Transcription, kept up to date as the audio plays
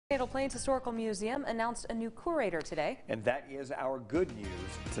Panhandle-Plains Historical Museum announced a new curator today. And that is our good news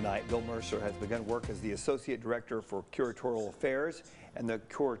tonight. Bill Mercer has begun work as the Associate Director for Curatorial Affairs and the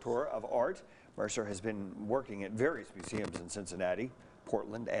Curator of Art. Mercer has been working at various museums in Cincinnati,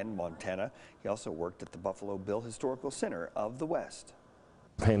 Portland, and Montana. He also worked at the Buffalo Bill Historical Center of the West.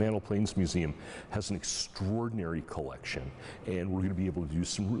 Panhandle-Plains Museum has an extraordinary collection, and we're going to be able to do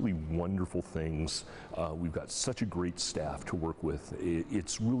some really wonderful things. We've got such a great staff to work with.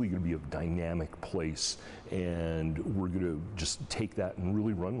 It's really going to be a dynamic place, and we're going to just take that and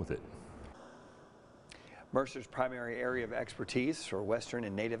really run with it. Mercer's primary area of expertise are Western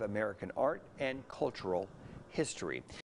and Native American art and cultural history.